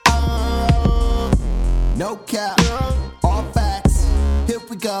cap, all facts. Here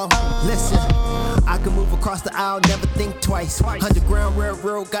we go. Listen, I can move across the aisle, never think twice. Underground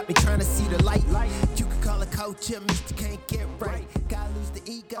railroad got me trying to see the light. You can call a coach, Mr. Can't get right. Gotta lose the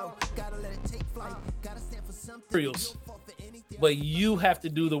ego, gotta let it take flight. Gotta stand for something. But you have to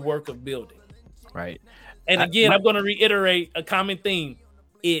do the work of building. Right. And again, I'm going to reiterate a common theme.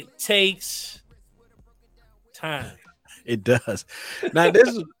 It takes time. It does. Now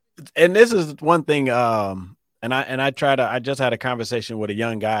this is one thing. And I just had a conversation with a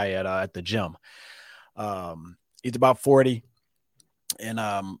young guy at the gym. He's about 40,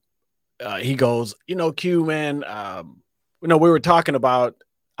 and he goes, Q, man, we were talking about.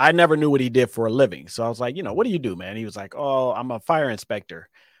 I never knew what he did for a living, so I was like, what do you do, man? He was like, oh, I'm a fire inspector.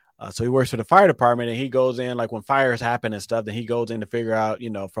 So he works for the fire department, and he goes in like when fires happen and stuff. Then he goes in to figure out,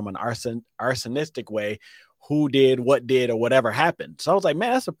 from an arsonistic way, who did what did or whatever happened. So I was like,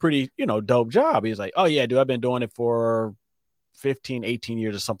 man, that's a pretty, dope job. He's like, oh yeah, dude, I've been doing it for 15, 18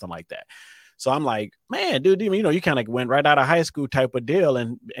 years or something like that. So I'm like, man, dude, you kind of went right out of high school type of deal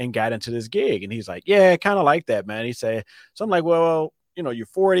and got into this gig. And he's like, yeah, kind of like that, man. He said, so I'm like, well, you're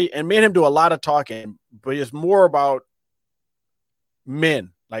 40, and me and him do a lot of talking, but it's more about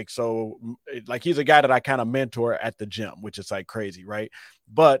men. Like, so like he's a guy that I kind of mentor at the gym, which is like crazy. Right.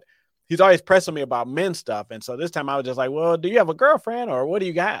 But he's always pressing me about men stuff. And so this time I was just like, well, do you have a girlfriend or what do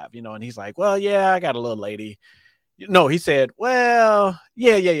you have? And he's like, well, yeah, I got a little lady. No, he said, well,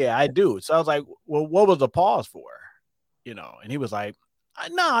 yeah, I do. So I was like, well, what was the pause for? And he was like,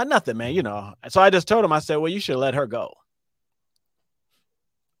 no, nothing, man. So I just told him, I said, well, you should let her go.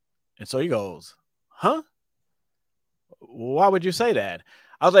 And so he goes, huh? Why would you say that?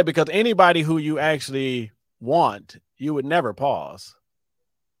 I was like, because anybody who you actually want, you would never pause.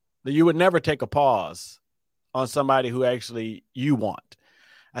 You would never take a pause on somebody who actually you want.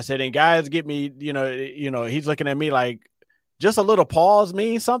 I said, and guys get me, he's looking at me like just a little pause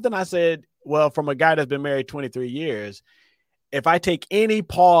means something. I said, well, from a guy that's been married 23 years, if I take any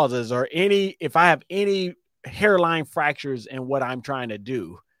pauses or if I have any hairline fractures in what I'm trying to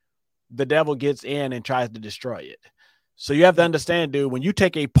do, the devil gets in and tries to destroy it. So you have to understand, dude, when you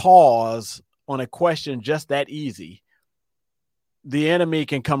take a pause on a question just that easy, the enemy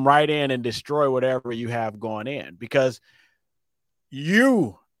can come right in and destroy whatever you have going in, because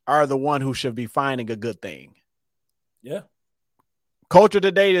you are the one who should be finding a good thing. Yeah. Culture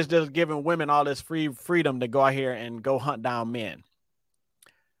today is just giving women all this freedom to go out here and go hunt down men.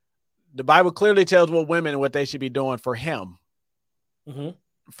 The Bible clearly tells what they should be doing for him,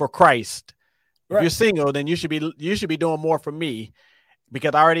 for Christ. Right. If you're single, then you should be doing more for me,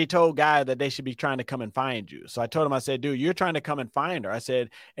 because I already told guys that they should be trying to come and find you. So I told him, I said, dude, you're trying to come and find her. I said,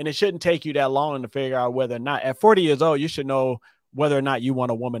 and it shouldn't take you that long to figure out whether or not at 40 years old, you should know whether or not you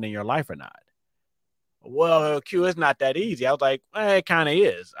want a woman in your life or not. Well, Q, it's not that easy. I was like, it kind of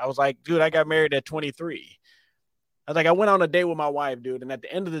is. I was like, dude, I got married at 23. I was like, I went on a date with my wife, dude. And at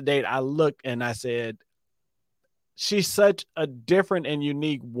the end of the date, I looked and I said, she's such a different and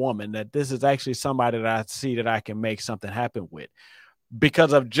unique woman that this is actually somebody that I see that I can make something happen with,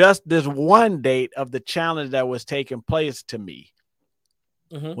 because of just this one date of the challenge that was taking place to me.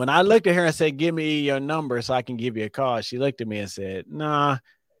 When I looked at her and said, give me your number so I can give you a call, she looked at me and said, nah,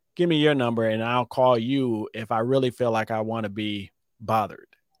 give me your number and I'll call you if I really feel like I want to be bothered.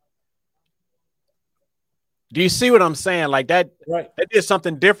 Do you see what I'm saying? Like that, right. That did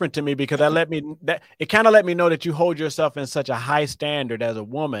something different to me, because it kind of let me know that you hold yourself in such a high standard as a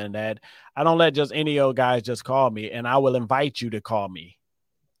woman that I don't let just any old guys just call me, and I will invite you to call me.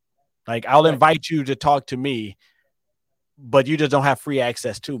 Like I'll invite you to talk to me, but you just don't have free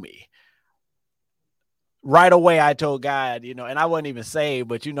access to me. Right away, I told God, and I wasn't even saved,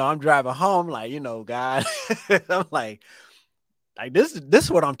 but I'm driving home, like, God, I'm like this is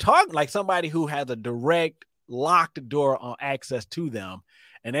what I'm talking, like somebody who has a direct locked door on access to them,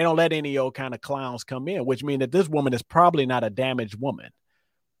 and they don't let any old kind of clowns come in, which means that this woman is probably not a damaged woman.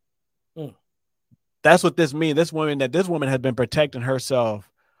 That's what this means. This woman has been protecting herself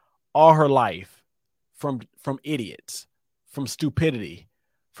all her life from idiots, from stupidity,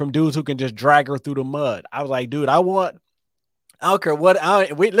 from dudes who can just drag her through the mud. I was like, dude, I don't care what.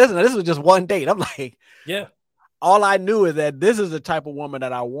 Listen, this was just one date. I'm like, yeah. All I knew is that this is the type of woman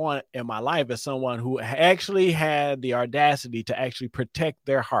that I want in my life, is someone who actually had the audacity to actually protect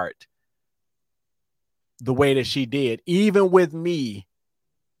their heart the way that she did. Even with me,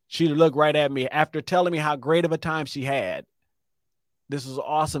 she looked right at me after telling me how great of a time she had. This was an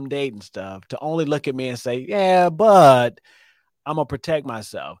awesome date and stuff, to only look at me and say, yeah, but I'm going to protect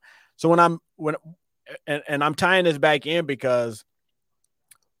myself. So when I'm tying this back in, because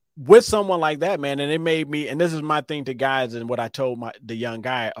with someone like that, man, and it made me, and this is my thing to guys, and what I told the young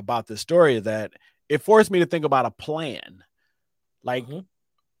guy about this story is that it forced me to think about a plan. Like,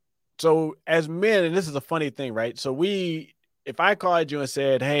 so as men, and this is a funny thing, right? So if I called you and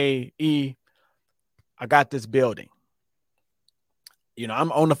said, hey, E, I got this building. You know,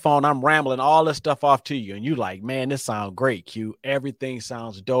 I'm on the phone, I'm rambling all this stuff off to you. And you like, man, this sounds great, Q. Everything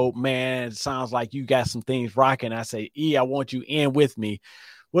sounds dope, man. It sounds like you got some things rocking. I say, E, I want you in with me.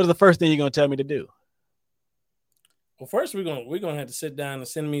 What is the first thing you're going to tell me to do? Well, first we're gonna have to sit down and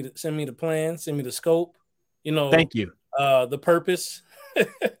send me the plan, send me the scope. You know, thank you. The purpose,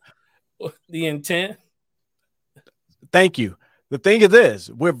 the intent. Thank you. The thing is this: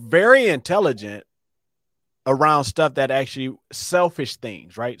 we're very intelligent around stuff that actually selfish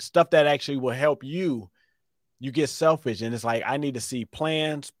things, right? Stuff that actually will help you. You get selfish, and it's like I need to see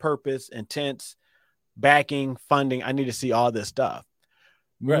plans, purpose, intents, backing, funding. I need to see all this stuff.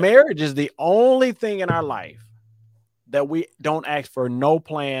 Right. Marriage is the only thing in our life that we don't ask for no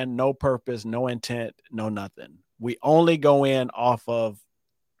plan, no purpose, no intent, no nothing. We only go in off of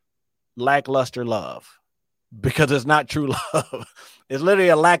lackluster love because it's not true love. It's literally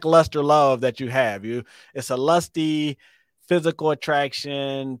a lackluster love that you have. It's a lusty physical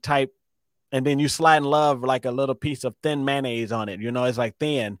attraction type, and then you slide in love like a little piece of thin mayonnaise on it. You know, it's like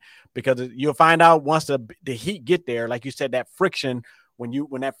thin because you'll find out once the heat get there, like you said, that friction.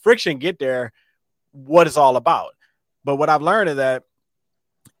 When that friction get there, what it's all about. But what I've learned is that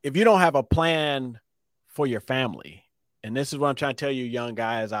if you don't have a plan for your family, and this is what I'm trying to tell you, young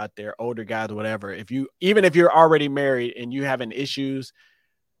guys out there, older guys, whatever, even if you're already married and you having issues,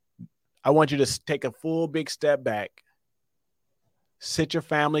 I want you to take a full big step back, sit your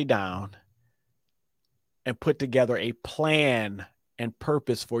family down, and put together a plan and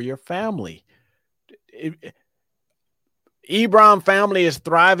purpose for your family. Ebron family is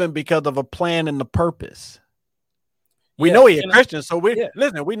thriving because of a plan and the purpose. We know you're a Christian, so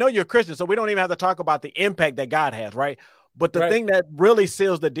listen, we know you're a Christian, so we don't even have to talk about the impact that God has, right? But the thing that really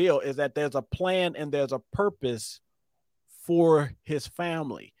seals the deal is that there's a plan and there's a purpose for his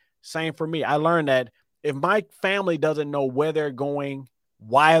family. Same for me. I learned that if my family doesn't know where they're going,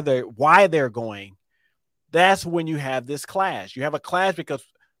 why they're going, that's when you have this clash. You have a clash because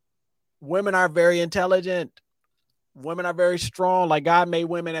women are very intelligent. Women are very strong. Like God made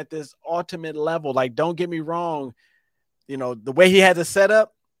women at this ultimate level. Like, don't get me wrong. You know, the way he has it set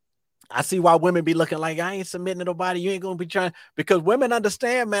up, I see why women be looking like, I ain't submitting to nobody. You ain't going to be trying, because women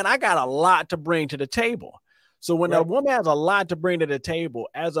understand, man, I got a lot to bring to the table. So when a woman has a lot to bring to the table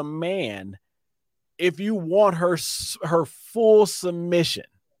as a man, if you want her full submission,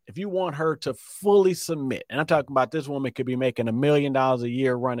 if you want her to fully submit, and I'm talking about this woman could be making $1 million a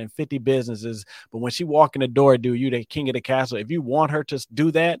year running 50 businesses, but when she walk in the door, dude, you the king of the castle. If you want her to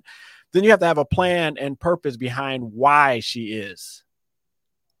do that, then you have to have a plan and purpose behind why she is.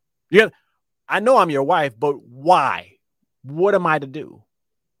 Yeah, I know I'm your wife, but why? What am I to do?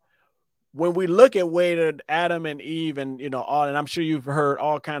 When we look at where Adam and Eve and, you know, and I'm sure you've heard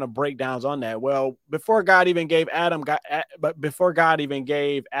all kind of breakdowns on that. Well, before God even gave Adam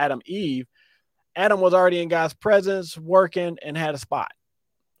Eve, Adam was already in God's presence, working, and had a spot.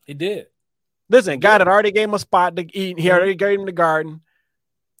 He did. Listen, God had already gave him a spot to eat. He already gave him the garden.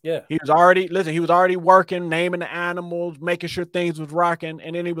 Yeah. He was already working, naming the animals, making sure things was rocking.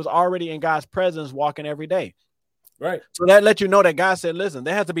 And then he was already in God's presence, walking every day. Right. So that let you know that God said, listen,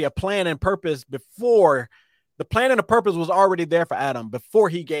 there has to be a plan and purpose before. The plan and the purpose was already there for Adam before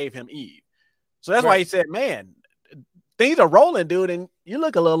he gave him Eve. So that's why he said, man, things are rolling, dude, and you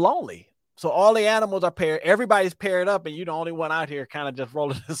look a little lonely. So all the animals are paired. Everybody's paired up, and you're the only one out here kind of just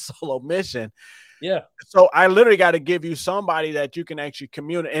rolling this solo mission. Yeah. So I literally got to give you somebody that you can actually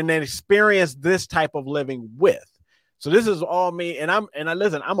communicate and then experience this type of living with. So this is all me. And I'm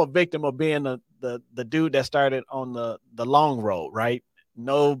a victim of being the dude that started on the long road, right?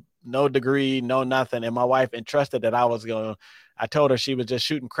 No degree, no nothing. And my wife entrusted that I told her she was just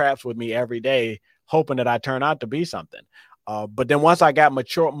shooting craps with me every day, hoping that I turn out to be something. But then once I got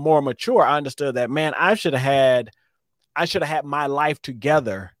more mature, I understood that, man, I should have had my life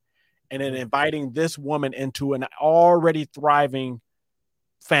together. And then inviting this woman into an already thriving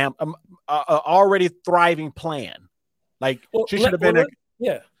already thriving plan. Like, she should have been.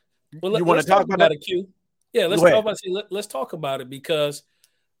 Yeah. Well, you want to talk about it, Q? Yeah, let's talk about it because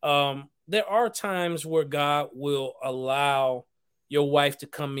there are times where God will allow your wife to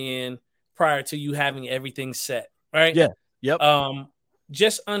come in prior to you having everything set, right? Yeah. Yep.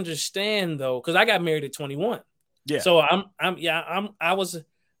 Just understand though, because I got married at 21. Yeah. So I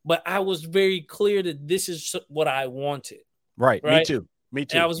was very clear that this is what I wanted. Right. Me too. Me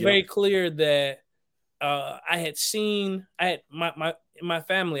too. And I was very clear that I had my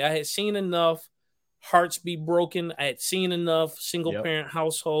family, I had seen enough hearts be broken. I had seen enough single parent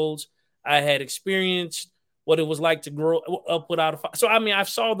households. I had experienced what it was like to grow up without a father. So, I mean, I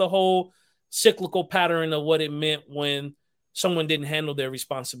saw the whole cyclical pattern of what it meant when someone didn't handle their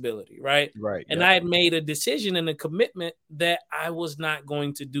responsibility, right? Right. And I had made a decision and a commitment that I was not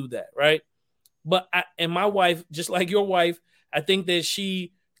going to do that, right? But my wife, just like your wife, I think that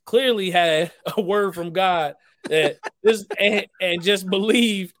she clearly had a word from God that this and just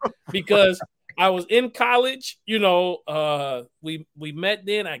believed, because I was in college, we met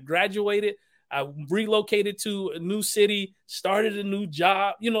then, I graduated, I relocated to a new city, started a new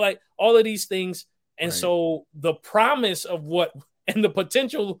job, like all of these things. And so the promise of what and the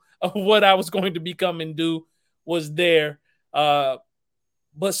potential of what I was going to become and do was there. But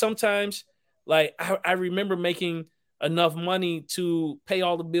sometimes, like, I remember making enough money to pay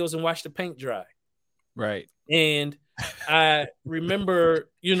all the bills and watch the paint dry. Right. And I remember,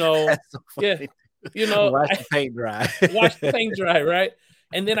 That's so funny. Watch the paint dry. Watch the paint dry, right?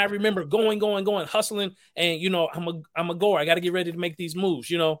 And then I remember going, hustling, and I'm a goer. I got to get ready to make these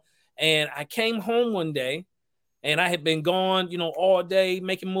moves, And I came home one day, and I had been gone, all day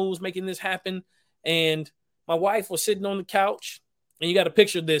making moves, making this happen. And my wife was sitting on the couch, and you got to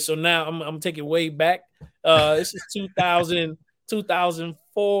picture this. So now I'm taking way back. This is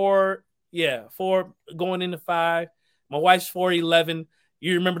 2004. Yeah, 4 going into 5. My wife's 4'11".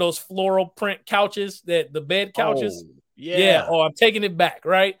 You remember those floral print couches, that the bed couches? Oh, yeah. Oh, I'm taking it back,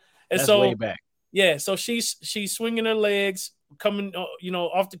 right? And that's so way back. Yeah, so she's swinging her legs, coming,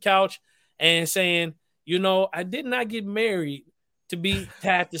 off the couch, and saying, I did not get married to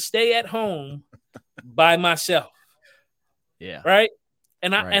have to stay at home by myself. Yeah. Right.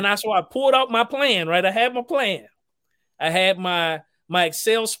 So I pulled out my plan. Right. I had my plan. I had my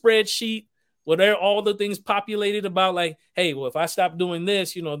Excel spreadsheet where all the things populated about, like, hey, well, if I stop doing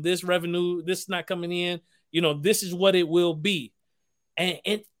this, this revenue, this is not coming in, this is what it will be. And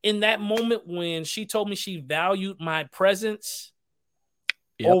in that moment when she told me she valued my presence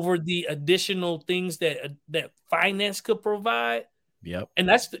over the additional things that finance could provide. Yep. And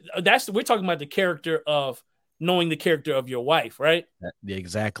we're talking about the character of knowing the character of your wife, right?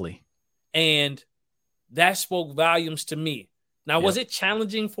 Exactly. And that spoke volumes to me. Now, was it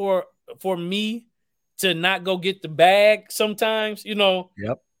challenging for me to not go get the bag sometimes,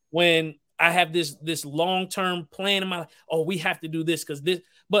 when I have this long-term plan in my life? Oh, we have to do this because this.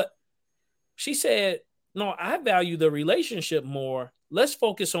 But she said, no, I value the relationship more. Let's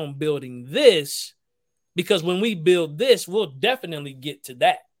focus on building this, because when we build this, we'll definitely get to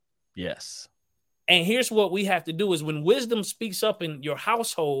that. Yes. And here's what we have to do is, when wisdom speaks up in your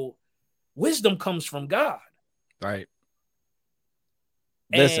household, wisdom comes from God. Right.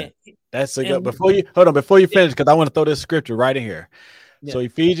 Listen, that's a good. Before you finish, because I want to throw this scripture right in here. Yeah. So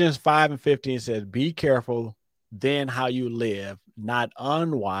Ephesians 5:15 says, "Be careful then how you live, not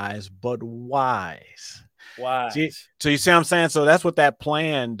unwise, but wise." Wise. So you see what I'm saying? So that's what that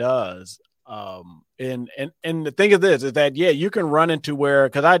plan does. And the thing of this is that, you can run into where,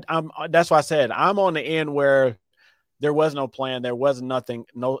 because that's why I said I'm on the end where there was no plan, there was nothing,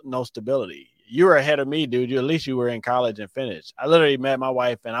 no stability. You were ahead of me, dude. At least you were in college and finished. I literally met my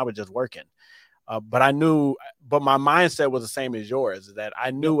wife and I was just working. But my mindset was the same as yours, that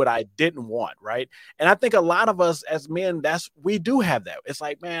I knew what I didn't want. Right. And I think a lot of us as men, we do have that. It's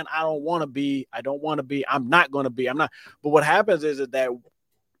like, man, I don't want to be, I'm not going to be, I'm not. But what happens is that,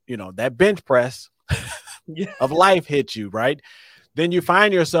 that bench press of life hits you, right? Then you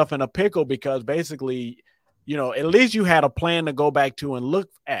find yourself in a pickle, because basically, at least you had a plan to go back to and look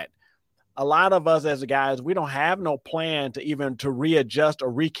at. A lot of us as guys, we don't have no plan to readjust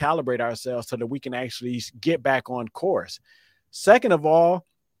or recalibrate ourselves so that we can actually get back on course. Second of all,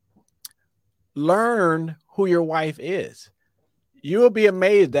 learn who your wife is. You will be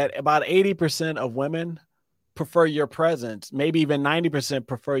amazed that about 80% of women prefer your presence. Maybe even 90%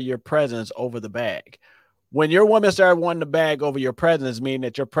 prefer your presence over the bag. When your woman started wanting the bag over your presence, meaning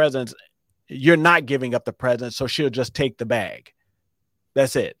that your presence, you're not giving up the presence, so she'll just take the bag.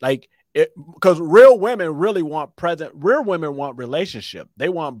 That's it. Because real women really want present. Real women want relationship. They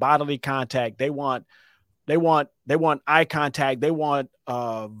want bodily contact. They want eye contact. They want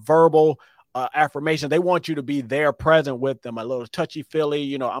verbal affirmation. They want you to be there present with them. A little touchy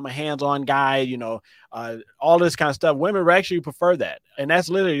feely. I'm a hands-on guy. All this kind of stuff. Women actually prefer that, and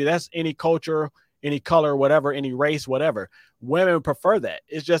that's any culture, any color, whatever, any race, whatever. Women prefer that.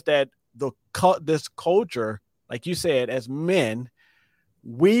 It's just that this culture, like you said, as men,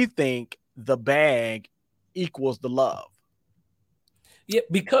 we think the bag equals the love. Yeah,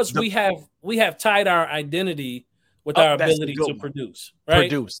 because we have tied our identity with our That's a ability good to one. produce, right?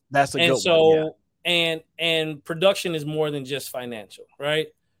 Produce. That's a And good one. Yeah. and production is more than just financial, right?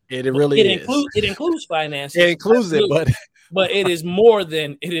 It really is. It includes finances. It includes it, absolutely. But it is more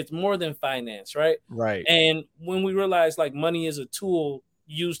than finance, right? right. And when we realize like money is a tool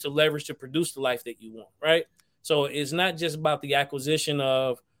used to leverage to produce the life that you want, right? So it's not just about the acquisition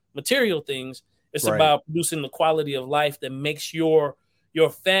of material things. It's Right. about producing the quality of life that makes your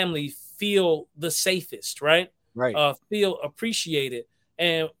family feel the safest, right? Right. Feel appreciated.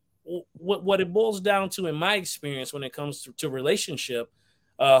 And what it boils down to, in my experience, when it comes to relationship,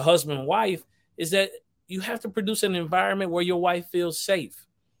 husband wife, is that you have to produce an environment where your wife feels safe.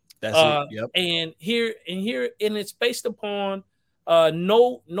 That's it. Yep. And it's based upon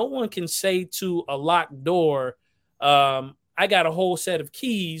no one can say to a locked door, I got a whole set of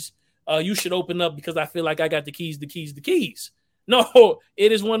keys. You should open up because I feel like I got the keys. No,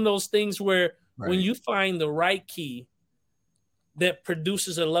 it is one of those things where when you find the right key that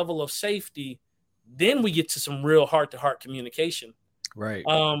produces a level of safety, then we get to some real heart-to-heart communication. Right.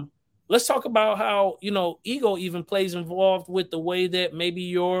 Let's talk about how, ego even plays involved with the way that maybe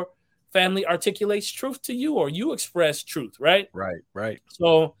your family articulates truth to you or you express truth, right? Right.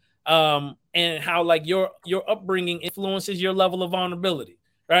 So, and how like your upbringing influences your level of vulnerability,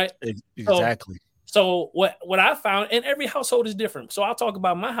 right? Exactly. So what I found, and every household is different. So I'll talk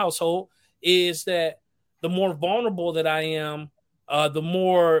about my household, is that the more vulnerable that I am, the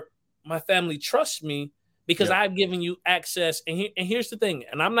more my family trusts me because I've given you access. And here's the thing,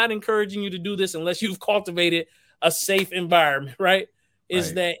 and I'm not encouraging you to do this unless you've cultivated a safe environment, right?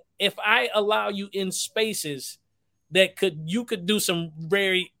 Is that if I allow you in spaces that you could do some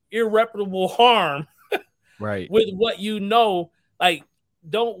very irreparable harm right with what like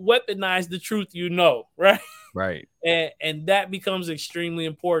don't weaponize the truth, right? Right. And that becomes extremely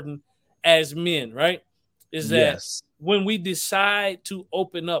important as men, right? Is that when we decide to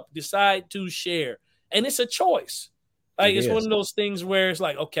open up, decide to share, and it's a choice. Like it's one of those things where it's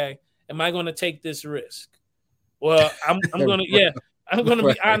like, okay, am I going to take this risk? Well, I'm going to, I'm going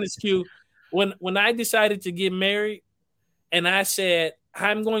to be honest, Q. When I decided to get married and I said,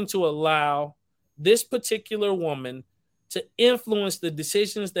 I'm going to allow this particular woman to influence the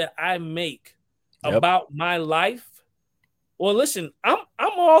decisions that I make about my life. Well, listen, I'm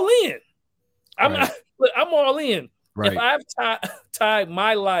all in. I'm all in. Right. If I've tied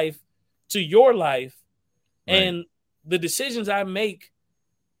my life to your life, and the decisions I make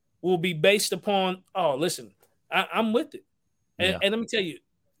will be based upon, oh, listen, I'm with it. And let me tell you,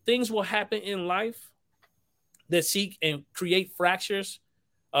 things will happen in life that seek and create fractures.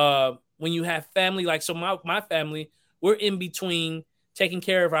 When you have family, like so my family, we're in between taking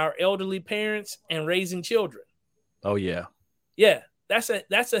care of our elderly parents and raising children. Oh yeah. Yeah. That's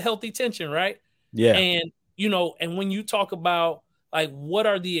a healthy tension, right? Yeah. And and when you talk about like what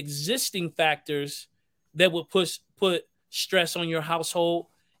are the existing factors that would put stress on your household,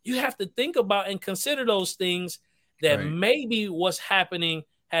 you have to think about and consider those things that maybe what's happening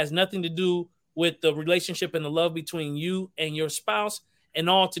has nothing to do with the relationship and the love between you and your spouse, and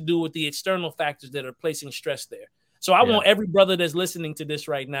all to do with the external factors that are placing stress there. So I want every brother that's listening to this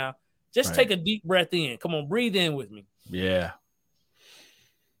right now, just take a deep breath in. Come on, breathe in with me. Yeah.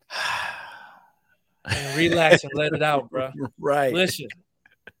 And relax and let it out, bro. Right. Listen,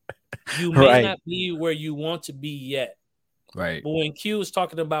 you may not be where you want to be yet. Right. But when Q is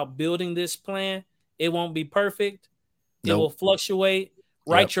talking about building this plan, it won't be perfect. It will fluctuate.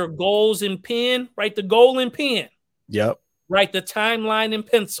 Write your goals in pen. Write the goal in pen. Yep. Write the timeline in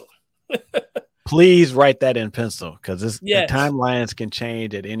pencil. Please write that in pencil because the timelines can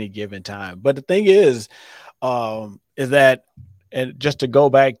change at any given time. But the thing is that, and just to go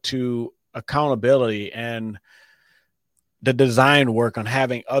back to accountability and the design work on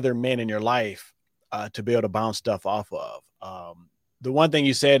having other men in your life to be able to bounce stuff off of. The one thing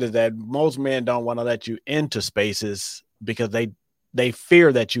you said is that most men don't want to let you into spaces because they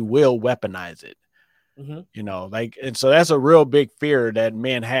fear that you will weaponize it. Mm-hmm. And so that's a real big fear that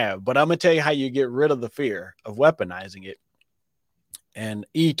men have. But I'm going to tell you how you get rid of the fear of weaponizing it. And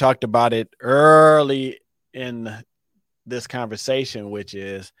E talked about it early in this conversation, which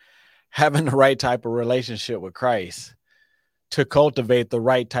is having the right type of relationship with Christ to cultivate the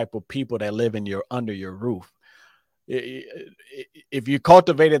right type of people that live under your roof. If you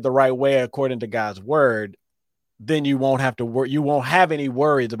cultivate it the right way, according to God's word, then you won't have to you won't have any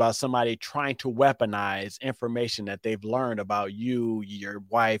worries about somebody trying to weaponize information that they've learned about you, your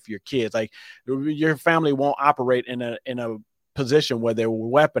wife, your kids. Like your family won't operate in a position where they will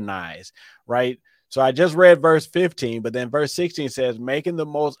weaponize, right? So I just read verse 15, but then verse 16 says, making the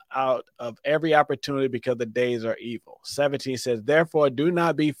most out of every opportunity because the days are evil. 17 says, therefore do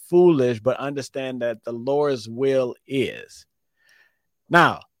not be foolish, but understand that the Lord's will is.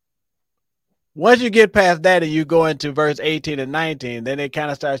 Now, once you get past that and you go into verse 18 and 19, then it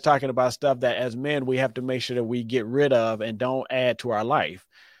kind of starts talking about stuff that as men, we have to make sure that we get rid of and don't add to our life.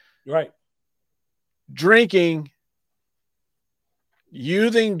 Right. Drinking,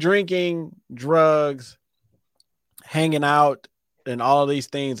 drinking, drugs, hanging out, and all of these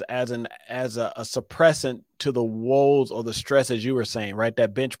things as a suppressant to the woes or the stress, as you were saying, right?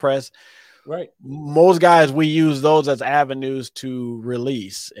 That bench press. Right. Most guys, we use those as avenues to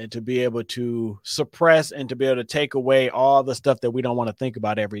release and to be able to suppress and to be able to take away all the stuff that we don't want to think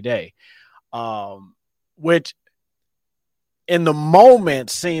about every day. Which in the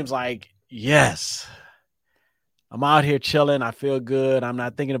moment seems like, yes, I'm out here chilling. I feel good. I'm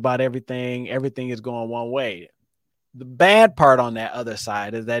not thinking about everything. Everything is going one way. The bad part on that other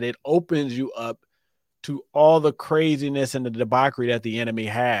side is that it opens you up to all the craziness and the debauchery that the enemy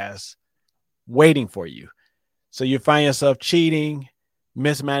has waiting for you. So you find yourself cheating,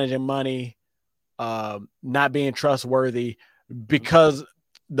 mismanaging money, not being trustworthy, because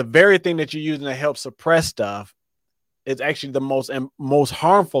the very thing that you're using to help suppress stuff is actually the most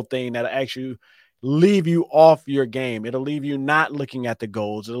harmful thing that actually leave you off your game. It'll leave you not looking at the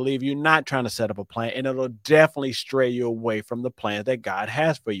goals. It'll leave you not trying to set up a plan, and it'll definitely stray you away from the plan that God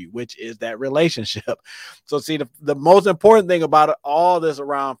has for you, which is that relationship. So see, the most important thing about all this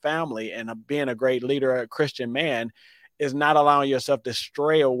around family and being a great leader, a Christian man, is not allowing yourself to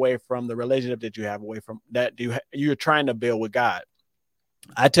stray away from the relationship that you have, away from that you're trying to build with God.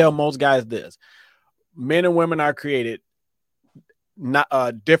 I tell most guys this: men and women are created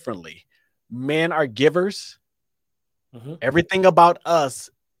not differently. Men are givers. Mm-hmm. Everything about us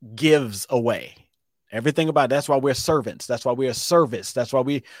gives away. Everything about that's why we're servants. That's why we're service. That's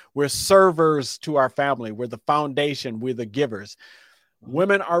why we're servers to our family. We're the foundation. We're the givers. Mm-hmm.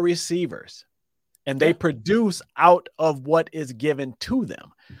 Women are receivers, and they produce out of what is given to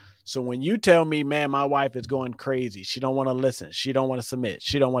them. So when you tell me, man, my wife is going crazy, she don't want to listen, she don't want to submit,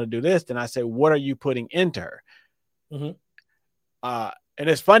 she don't want to do this, then I say, what are you putting into her? Mm-hmm. And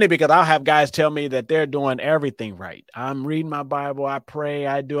it's funny because I'll have guys tell me that they're doing everything right. I'm reading my Bible, I pray,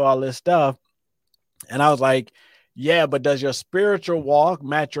 I do all this stuff. And I was like, yeah, but does your spiritual walk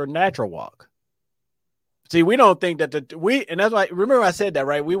match your natural walk? See, we don't think that and that's why, remember I said that,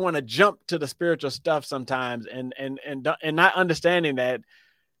 right? We want to jump to the spiritual stuff sometimes and not understanding that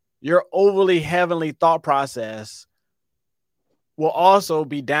your overly heavenly thought process will also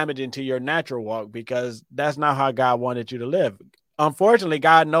be damaging to your natural walk, because that's not how God wanted you to live. Unfortunately,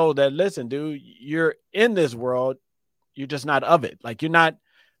 God knows that, listen, dude, you're in this world. You're just not of it. Like,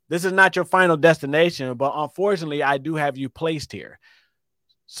 this is not your final destination, but unfortunately, I do have you placed here.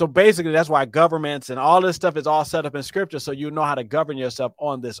 So basically, that's why governments and all this stuff is all set up in scripture, so you know how to govern yourself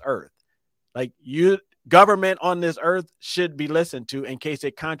on this earth. Like, government on this earth should be listened to in case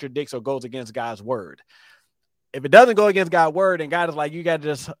it contradicts or goes against God's word. If it doesn't go against God's word, and God is like, you got to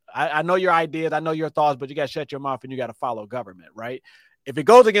just, I know your ideas, I know your thoughts, but you got to shut your mouth and you got to follow government, right? If it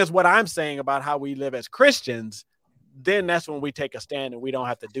goes against what I'm saying about how we live as Christians, then that's when we take a stand and we don't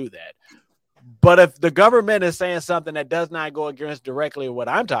have to do that. But if the government is saying something that does not go against directly what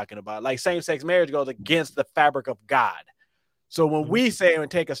I'm talking about, like same-sex marriage goes against the fabric of God. So when we say and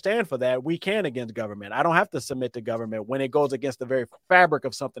take a stand for that, we can against government. I don't have to submit to government when it goes against the very fabric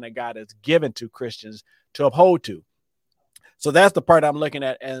of something that God has given to Christians to uphold to. So that's the part I'm looking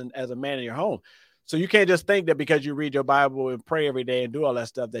at as a man in your home. So you can't just think that because you read your Bible and pray every day and do all that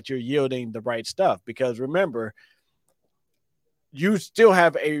stuff that you're yielding the right stuff. Because remember, you still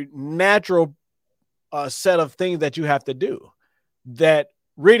have a natural set of things that you have to do. That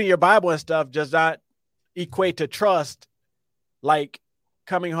reading your Bible and stuff does not equate to trust, like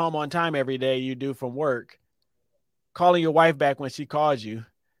coming home on time every day you do from work, calling your wife back when she calls you,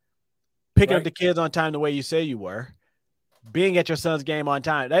 picking up the kids on time the way you say you were, being at your son's game on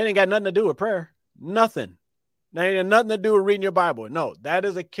time. That ain't got nothing to do with prayer. Nothing. That ain't nothing to do with reading your Bible. No, that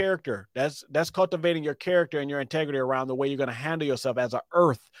is a character. That's cultivating your character and your integrity around the way you're going to handle yourself as an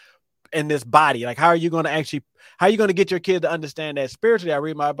earth in this body. Like, how are you going to get your kid to understand that spiritually I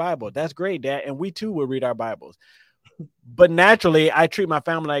read my Bible? That's great, Dad. And we too will read our Bibles. But naturally, I treat my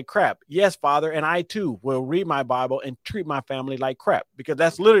family like crap. Yes, Father, and I too will read my Bible and treat my family like crap, because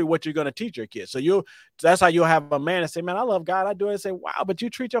that's literally what you're going to teach your kids. So that's how you'll have a man and say, man, I love God, I do it, and say, wow, but you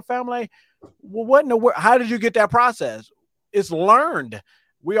treat your family. Well, what in the world? How did you get that process? It's learned.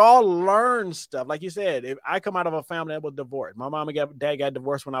 We all learn stuff. Like you said, if I come out of a family that was divorced, my mom and dad got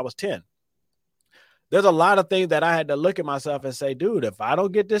divorced when I was 10. there's a lot of things that I had to look at myself and say, dude, if I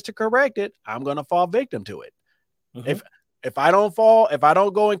don't get this to correct it, I'm going to fall victim to it. Mm-hmm. If I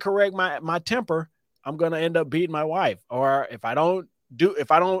don't go and correct my temper, I'm going to end up beating my wife. Or if I don't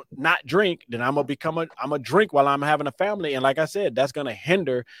not drink, then I'm a drink while I'm having a family. And like I said, that's going to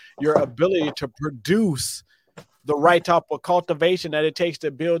hinder your ability to produce the right type of cultivation that it takes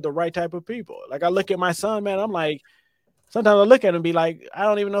to build the right type of people. Like I look at my son, man, I'm like, sometimes I look at him and be like, I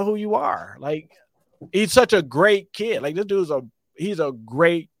don't even know who you are. Like, he's such a great kid. Like, this dude's he's a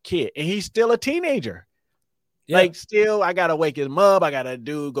great kid, and he's still a teenager. Yeah. Like, still, I gotta wake him up. I gotta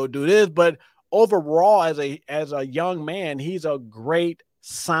go do this. But overall, as a young man, he's a great,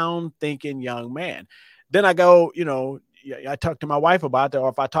 sound thinking young man. Then I go, I talk to my wife about that, or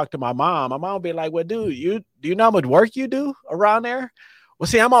if I talk to my mom will be like, well, dude, do you know how much work you do around there? Well,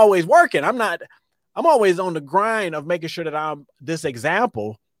 see, I'm always working. I'm always on the grind of making sure that I'm this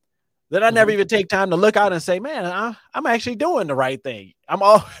example that I never even take time to look out and say, man, I'm actually doing the right thing. I'm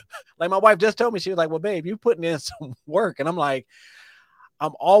all like, my wife just told me, she was like, well, babe, you're putting in some work. And I'm like,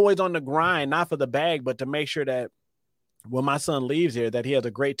 I'm always on the grind, not for the bag, but to make sure that when my son leaves here, that he has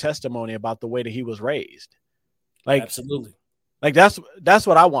a great testimony about the way that he was raised. Like, absolutely. Like, that's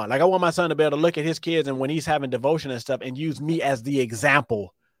what I want. Like, I want my son to be able to look at his kids and when he's having devotion and stuff and use me as the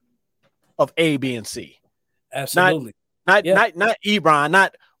example of A, B, and C. Absolutely. Not Ebron,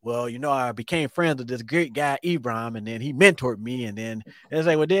 well, I became friends with this great guy, Ebron, and then he mentored me. And then it's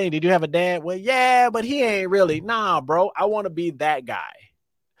like, well, dang, did you have a dad? Well, yeah, but he ain't really. Nah, bro. I want to be that guy.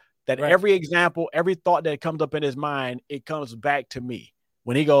 That right. Every example, every thought that comes up in his mind, it comes back to me.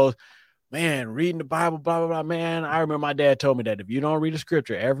 When he goes, man, reading the Bible, blah, blah, blah, man, I remember my dad told me that if you don't read the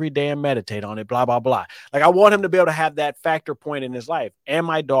scripture every day and meditate on it, blah, blah, blah. Like, I want him to be able to have that factor point in his life, and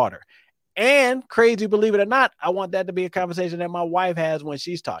my daughter. And crazy, believe it or not, I want that to be a conversation that my wife has when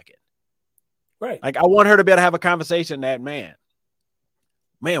she's talking. Right. Like, I want her to be able to have a conversation that, man,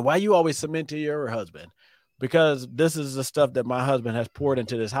 why you always submit to your husband? Because this is the stuff that my husband has poured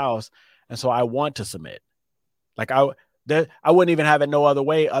into this house. And so I want to submit. Like, I wouldn't even have it no other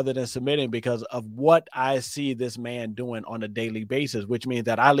way other than submitting because of what I see this man doing on a daily basis, which means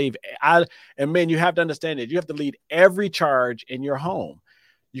that and man, you have to understand it. You have to lead every charge in your home.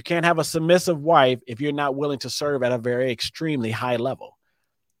 You can't have a submissive wife if you're not willing to serve at a very extremely high level.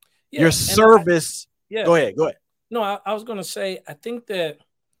 Yeah, your service. Go ahead. No, I was going to say, I think that,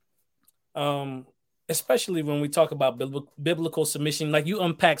 especially when we talk about biblical submission, like you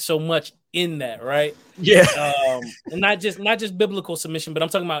unpack so much in that, right? Yeah. And not just biblical submission, but I'm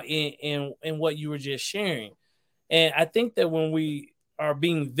talking about in what you were just sharing. And I think that when we are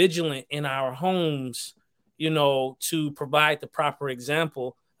being vigilant in our homes, to provide the proper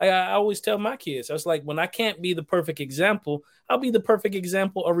example, I always tell my kids, I was like, when I can't be the perfect example, I'll be the perfect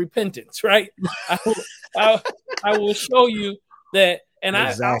example of repentance, right? I will show you that. And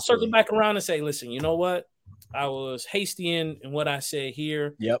exactly. I'll circle back around and say, listen, you know what? I was hasty in what I said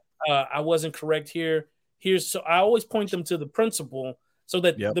here. Yep. I wasn't correct here. So I always point them to the principle so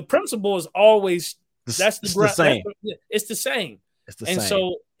that the principle is always, it's the same. It's the same. And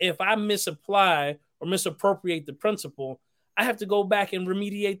so if I misapply or misappropriate the principle, I have to go back and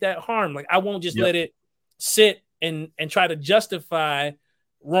remediate that harm. Like, I won't just let it sit and try to justify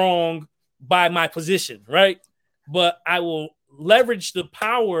wrong by my position, right? But I will leverage the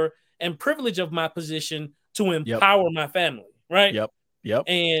power and privilege of my position to empower my family, right? Yep.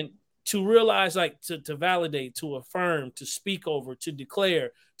 And to realize, like, to validate, to affirm, to speak over, to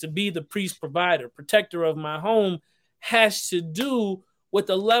declare, to be the priest, provider, protector of my home has to do with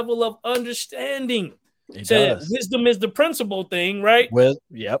the level of understanding. Wisdom is the principal thing, right?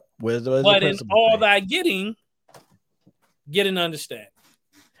 Wisdom is but in all thy getting, get an understanding.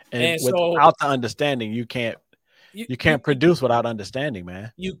 And without the understanding, you can't produce without understanding,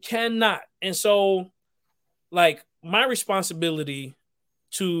 man. You cannot. And so, like, my responsibility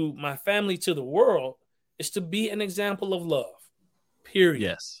to my family, to the world, is to be an example of love, period.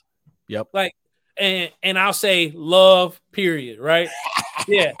 Yes. Yep. Like, and I'll say love, period, right?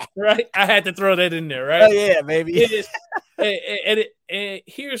 Yeah, right? I had to throw that in there, right? Oh, yeah, baby. It is, and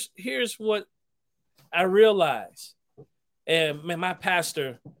here's what I realized. And man, my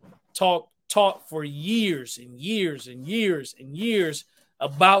pastor taught for years and years and years and years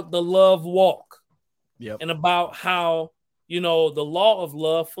about the love walk. Yep. And about how, the law of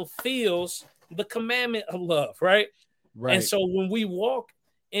love fulfills the commandment of love, right? Right. And so when we walk,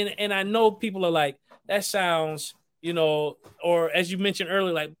 and I know people are like, that sounds, or as you mentioned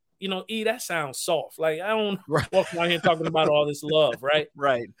earlier, like, that sounds soft. Like, I don't walk around here talking about all this love, right?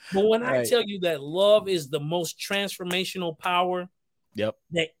 Right. But when I tell you that love is the most transformational power Yep.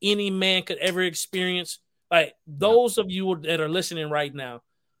 that any man could ever experience. Like those of you that are listening right now,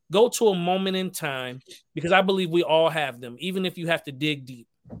 go to a moment in time, because I believe we all have them, even if you have to dig deep,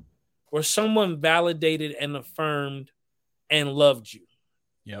 where someone validated and affirmed and loved you.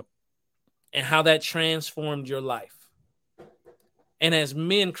 Yep. And how that transformed your life. And as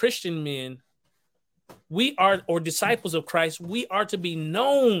men, Christian men, we are, or disciples of Christ, we are to be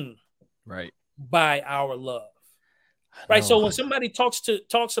known Right. by our love. Right. So when somebody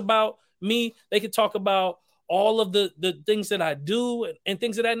talks about me, they could talk about all of the things that I do and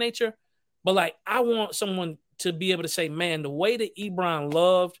things of that nature. But like, I want someone to be able to say, man, the way that Ebron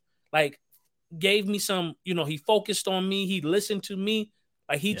loved, like, gave me some, he focused on me. He listened to me.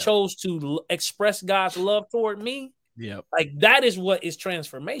 Like, he chose to express God's love toward me. Yep. Like, that is what is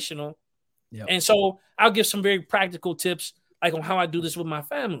transformational. Yep. And so I'll give some very practical tips, like on how I do this with my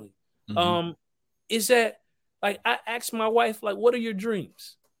family. Mm-hmm. Is that, like, I ask my wife, like, what are your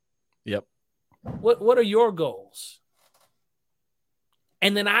dreams? Yep. What are your goals?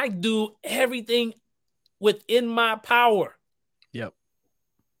 And then I do everything within my power. Yep.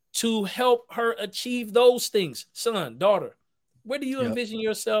 To help her achieve those things. Son, daughter, where do you envision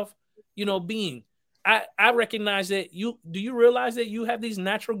yourself, being? I recognize that do you realize that you have these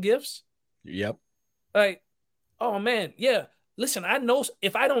natural gifts? Yep. Like, oh man, yeah. Listen, I know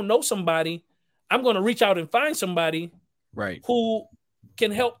if I don't know somebody, I'm going to reach out and find somebody who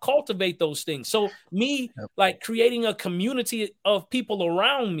can help cultivate those things. So me, like, creating a community of people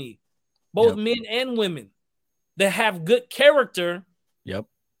around me, both men and women, that have good character. Yep.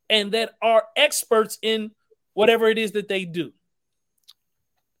 And that are experts in whatever it is that they do.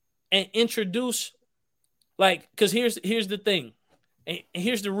 And introduce, like, because here's the thing. And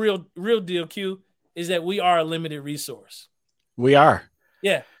here's the real deal, Q, is that we are a limited resource. We are.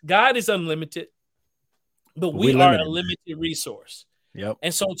 Yeah. God is unlimited, but we are a limited resource. Yep.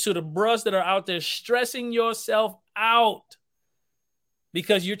 And so to the bros that are out there stressing yourself out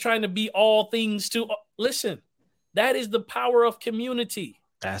because you're trying to be all things to, listen, that is the power of community.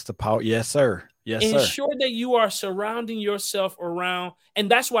 That's the power. Yes, sir. Yes, sir. Ensure that you are surrounding yourself around. And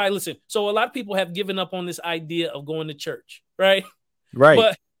that's why, listen, so a lot of people have given up on this idea of going to church, right?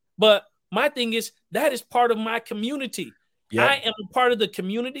 Right. But my thing is, that is part of my community. Yep. I am a part of the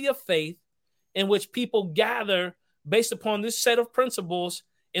community of faith in which people gather based upon this set of principles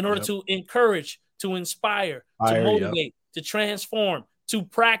in order to encourage, to inspire, to motivate, to transform, to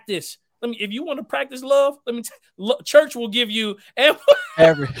practice. If you want to practice love, church will give you ample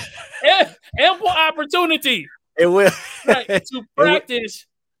opportunity. It will to practice.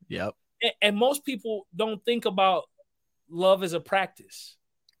 Yep. And most people don't think about love as a practice.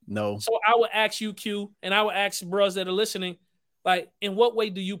 No. So I would ask you, Q, and I would ask bros that are listening, like, in what way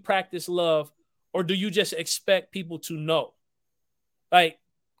do you practice love, or do you just expect people to know? Like,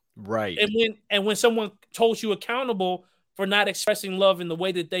 right. And when someone holds you accountable for not expressing love in the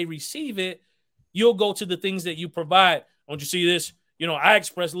way that they receive it, you'll go to the things that you provide. Don't you see this? I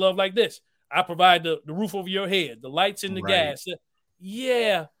express love like this. I provide the roof over your head, the lights and the gas.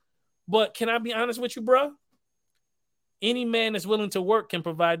 Yeah. But can I be honest with you, bro? Any man that's willing to work can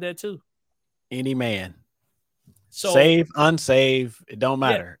provide that too. Any man. So, save, unsave, it don't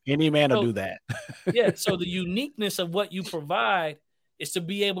matter. Any man will do that. Yeah. So the uniqueness of what you provide is to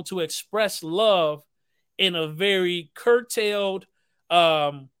be able to express love in a very curtailed,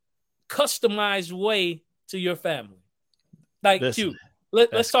 customized way to your family. Like, Q,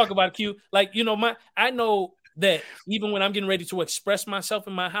 let's talk about Q. Like, I know that even when I'm getting ready to express myself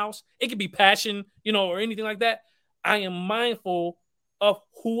in my house, it could be passion, or anything like that. I am mindful of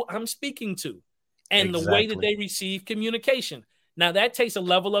who I'm speaking to and the way that they receive communication. Now, that takes a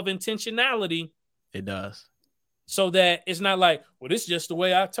level of intentionality. It does. So that it's not like, well, this is just the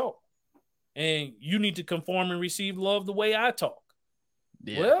way I talk. And you need to conform and receive love the way I talk.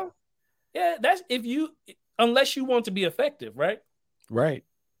 Yeah. Well, yeah, that's unless you want to be effective, right? Right.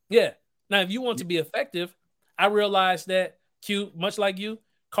 Yeah. Now, if you want to be effective, I realize that, Q, much like you,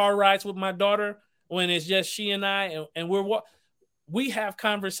 car rides with my daughter when it's just she and I, and we have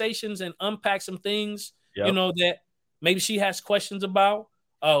conversations and unpack some things, that maybe she has questions about.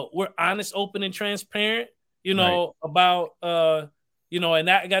 We're honest, open, and transparent, about, and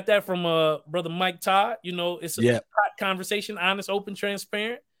I got that from brother Mike Todd. It's a hot conversation, honest, open,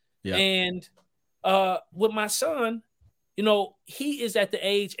 transparent. Yeah. And with my son, he is at the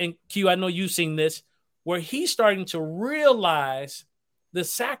age, and Q, I know you've seen this, where he's starting to realize the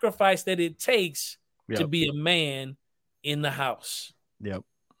sacrifice that it takes to be a man in the house. Yep.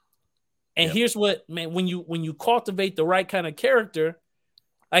 And here's what, man, when you cultivate the right kind of character,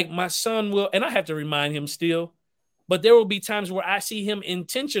 like my son will, and I have to remind him still, But there will be times where I see him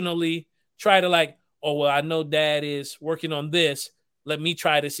intentionally try to like, oh, well, I know dad is working on this. Let me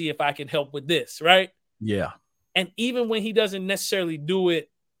try to see if I can help with this, right? Yeah. And even when he doesn't necessarily do it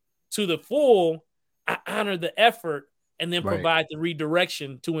to the full, I honor the effort and then provide the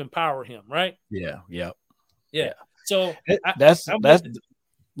redirection to empower him, right? Yeah. Yeah. Yeah. So that's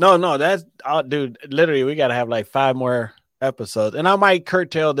no, that's dude. Literally, we got to have like 5 more episodes, and I might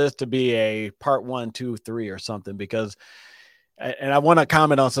curtail this to be a part 1, 2, 3 or something because. And I want to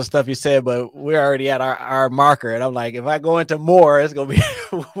comment on some stuff you said, but we're already at our marker. And I'm like, if I go into more, it's going to be,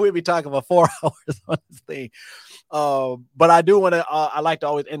 we'll be talking about 4 hours on this thing. But I do want to, I like to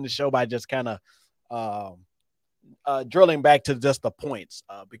always end the show by just kind of drilling back to just the points.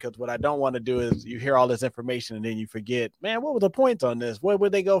 Because what I don't want to do is you hear all this information and then you forget, man, what were the points on this? Where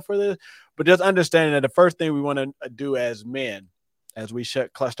would they go for this? But just understanding that the first thing we want to do as men, as we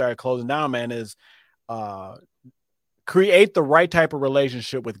start closing down, man, is, create the right type of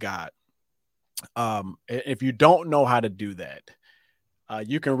relationship with God. If you don't know how to do that,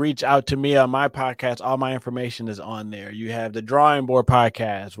 you can reach out to me on my podcast. All my information is on there. You have the Drawing Board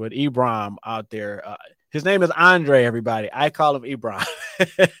podcast with Ebron out there. His name is Andre, everybody. I call him Ebron.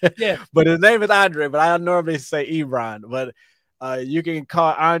 Yeah. But his name is Andre, but I normally say Ebron. But you can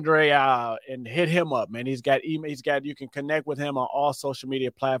call Andre and hit him up, man. He's got email. You can connect with him on all social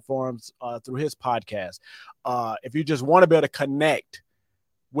media platforms through his podcast. If you just want to be able to connect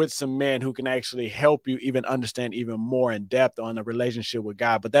with some men who can actually help you even understand even more in depth on the relationship with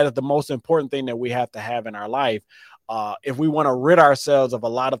God. But that is the most important thing that we have to have in our life. If we want to rid ourselves of a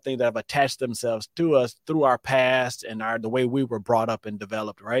lot of things that have attached themselves to us through our past and the way we were brought up and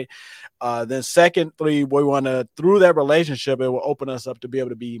developed, right? Then secondly, we want to, through that relationship, it will open us up to be able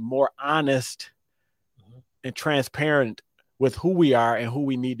to be more honest and transparent with who we are and who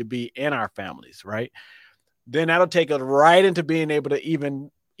we need to be in our families, right? Then that'll take us right into being able to even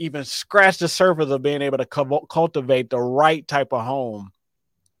scratch the surface of being able to cultivate the right type of home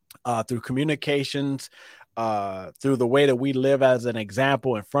through communications, through the way that we live as an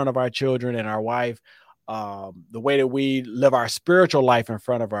example in front of our children and our wife, the way that we live our spiritual life in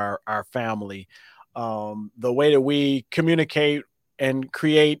front of our family, the way that we communicate and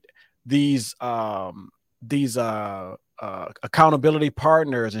create these accountability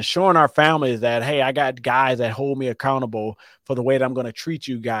partners, and showing our families that, hey, I got guys that hold me accountable for the way that I'm going to treat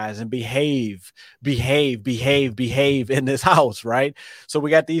you guys and behave in this house, right? So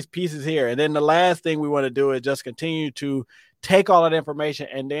we got these pieces here. And then the last thing we want to do is just continue to take all that information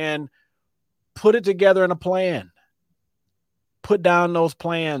and then put it together in a plan. Put down those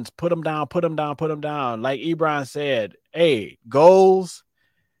plans, put them down. Like Ebron said, hey, goals,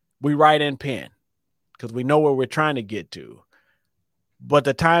 we write in pen, because we know where we're trying to get to. But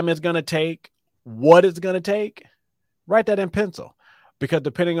the time it's going to take, what it's going to take, write that in pencil. Because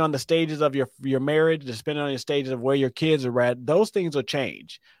depending on the stages of your marriage, depending on your stages of where your kids are at, those things will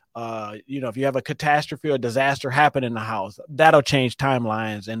change. If you have a catastrophe or disaster happen in the house, that'll change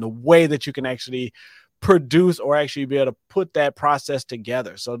timelines and the way that you can actually produce or actually be able to put that process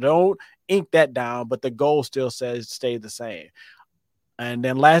together. So don't ink that down, but the goal still says stay the same. And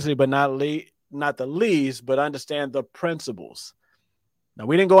then lastly, but not the least, but understand the principles. Now,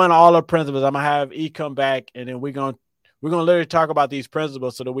 we didn't go into all the principles. I'm gonna have E come back, and then we're gonna literally talk about these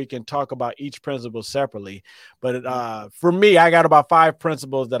principles so that we can talk about each principle separately. But for me, I got about 5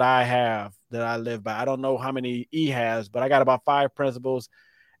 principles that I have that I live by. I don't know how many E has, but I got about 5 principles.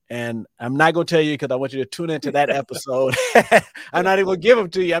 And I'm not going to tell you because I want you to tune into that episode. I'm not even going to give them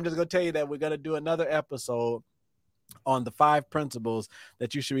to you. I'm just going to tell you that we're going to do another episode on the 5 principles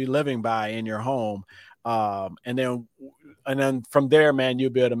that you should be living by in your home. And then from there, man, you'll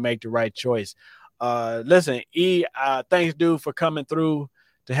be able to make the right choice. Listen, E, thanks, dude, for coming through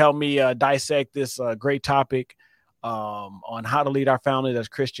to help me dissect this great topic on how to lead our families as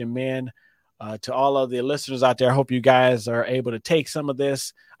Christian men. To all of the listeners out there, I hope you guys are able to take some of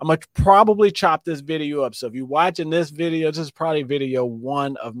this. I'm going to probably chop this video up. So if you're watching this video, this is probably video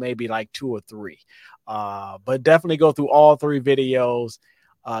 1 of maybe like 2 or 3. But definitely go through all 3 videos,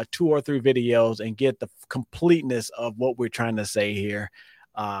 2 or 3 videos, and get the completeness of what we're trying to say here.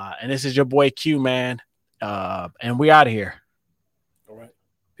 And this is your boy Q, man. And we out of here. All right.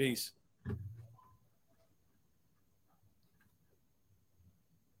 Peace.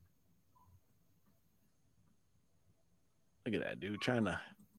 Look at that dude trying to